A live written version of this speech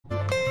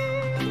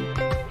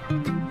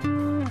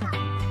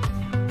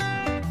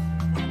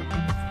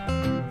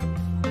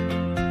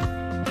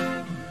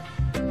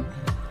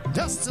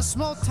just a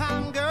small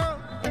town girl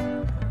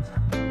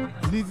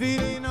living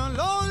in a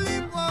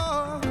lonely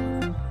world.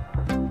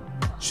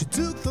 She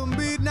took the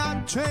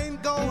midnight train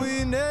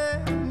going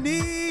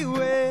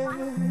anywhere.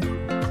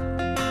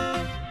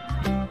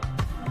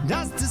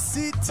 Just a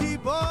city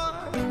boy,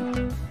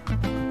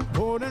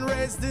 born and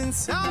raised in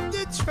South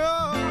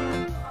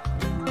Detroit.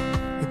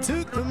 He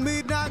took the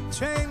midnight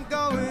train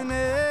going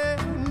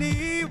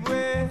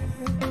anywhere.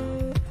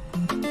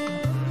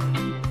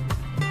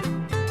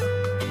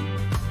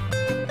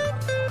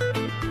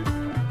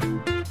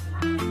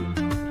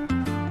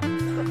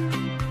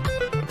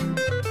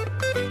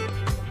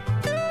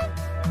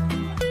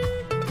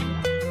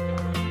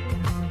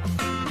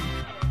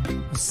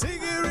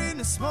 Cigarette in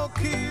a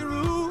smoky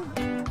room,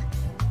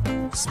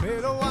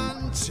 smell of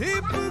one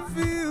cheap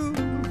perfume.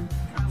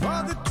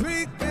 For the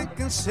drink they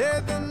can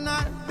share the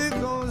night that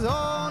goes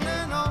on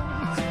and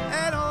on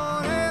and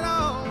on and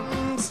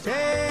on.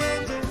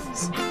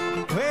 Strangers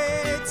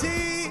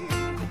waiting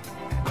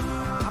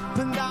up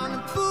and down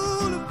the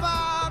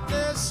boulevard,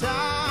 their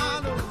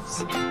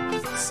shadows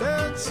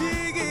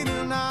searching in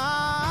the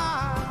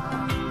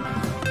night.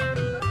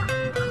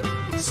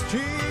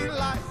 Street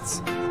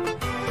lights,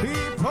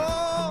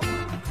 people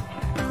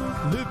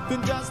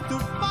living just to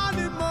find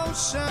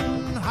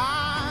emotion,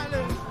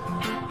 hiding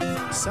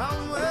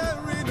somewhere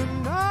in the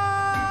night.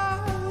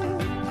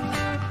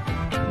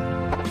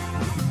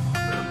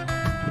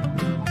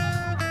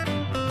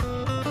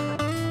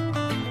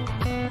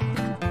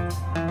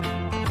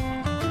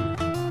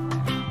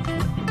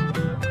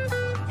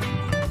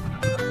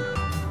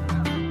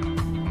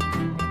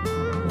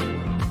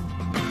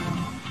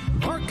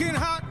 Working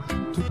hard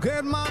to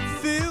get my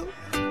fill.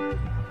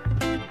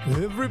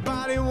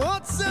 Everybody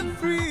wants a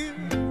thrill.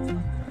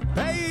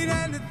 Paying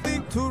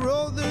anything to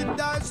roll the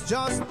dice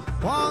just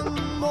one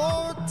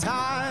more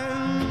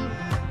time.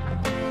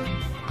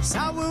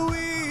 Some will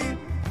win,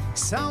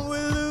 some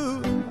will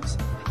lose.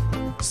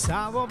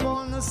 Some are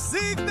born to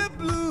sing the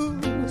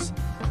blues.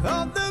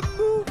 Oh, the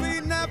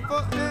movie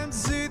never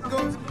ends, it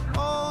goes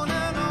on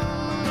and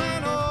on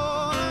and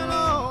on and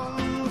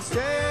on.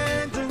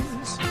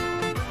 Strangers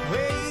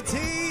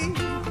waiting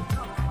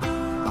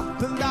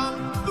up and down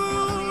the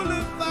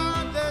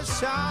boulevard, their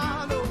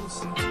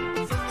shadows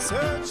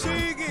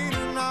searching in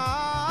the night.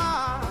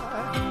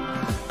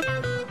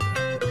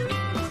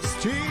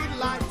 Street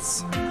lights,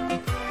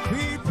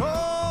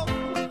 people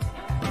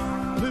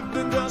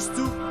living just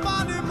to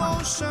find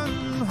emotion,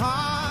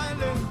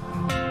 hiding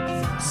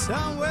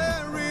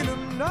somewhere in the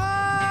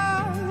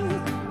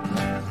night.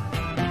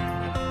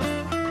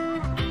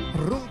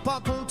 Rumpa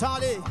ton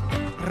tali,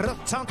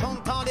 retiens ton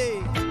tali.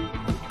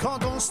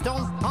 Quand on se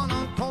tombe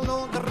pendant ton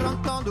nom de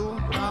rentando,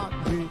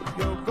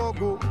 yo go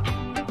go.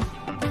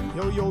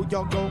 Yo, yo,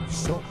 yo, go,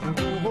 so,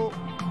 go.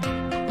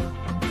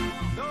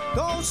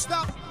 Don't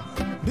stop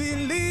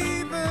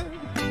believing.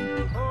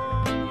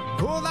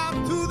 Hold out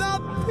to the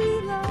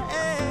pillar.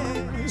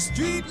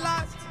 Street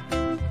lights,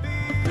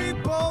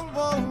 people,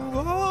 whoa,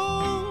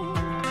 whoa.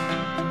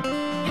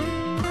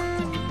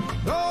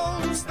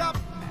 Don't stop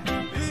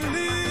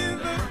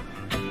believing.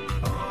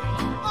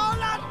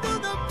 Hold out to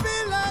the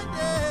pillar.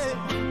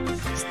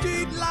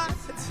 Street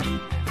lights,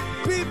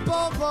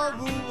 people, whoa,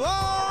 whoa.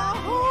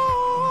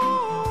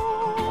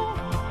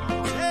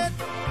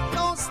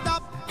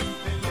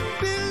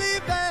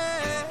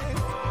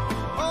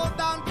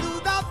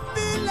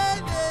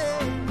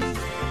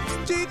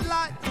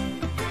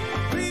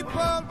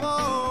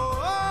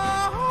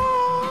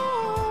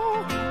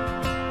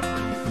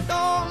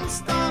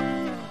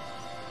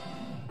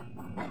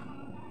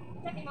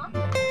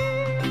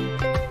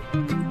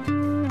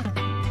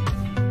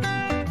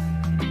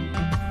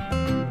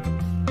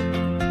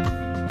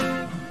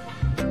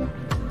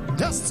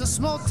 Just a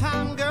small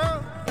town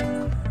girl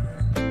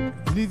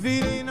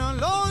living in a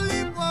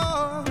lonely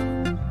world.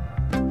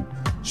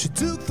 She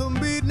took the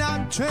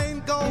midnight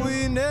train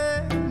going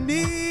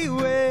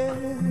anywhere.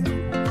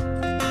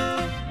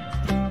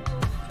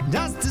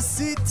 Just a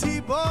city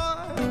boy,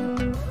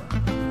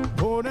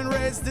 born and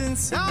raised in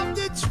South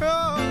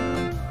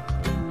Detroit.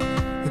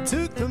 He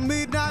took the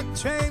midnight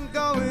train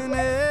going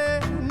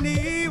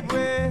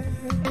anywhere.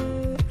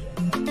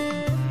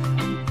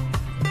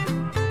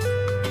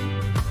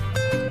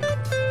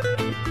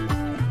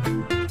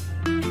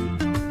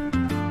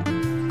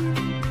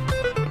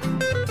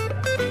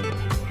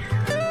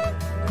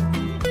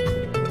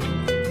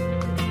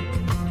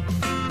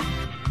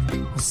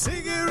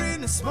 Cigarette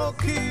in a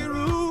smoky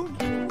room,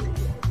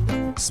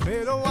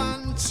 smell of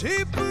one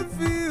cheap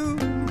perfume.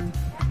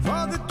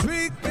 For the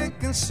drink they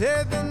can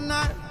share the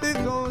night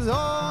that goes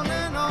on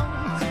and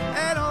on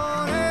and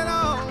on and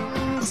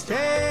on.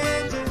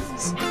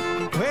 Strangers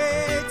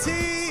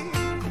waiting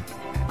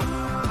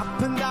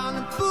up and down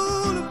the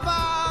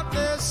boulevard,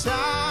 their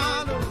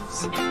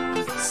shadows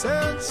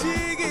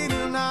searching in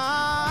the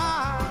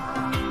night.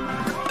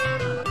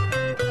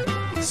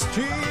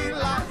 Street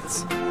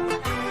lights,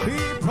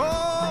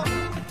 people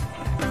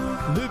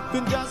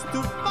living just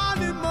to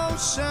find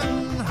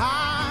emotion,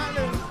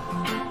 hiding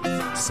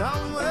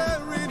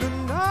somewhere in the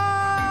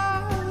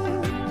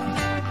night.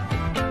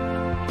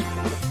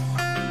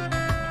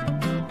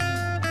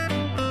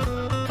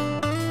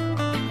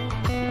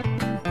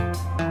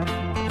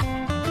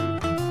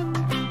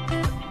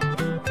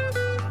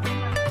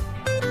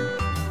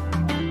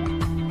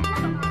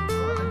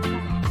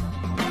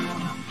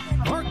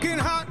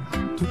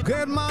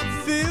 my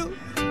fill.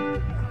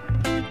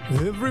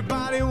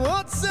 Everybody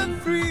wants a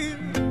thrill.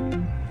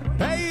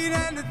 Paying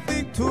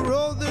anything to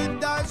roll the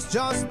dice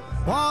just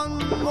one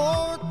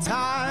more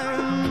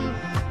time.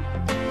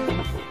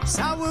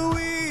 Some will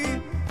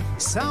win,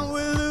 some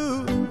will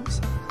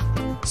lose.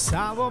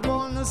 Some are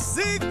gonna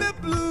sing the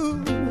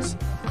blues.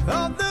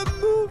 Oh, the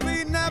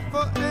movie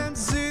never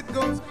ends, it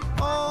goes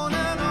on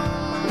and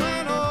on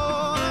and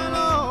on and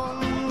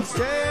on.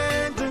 Stay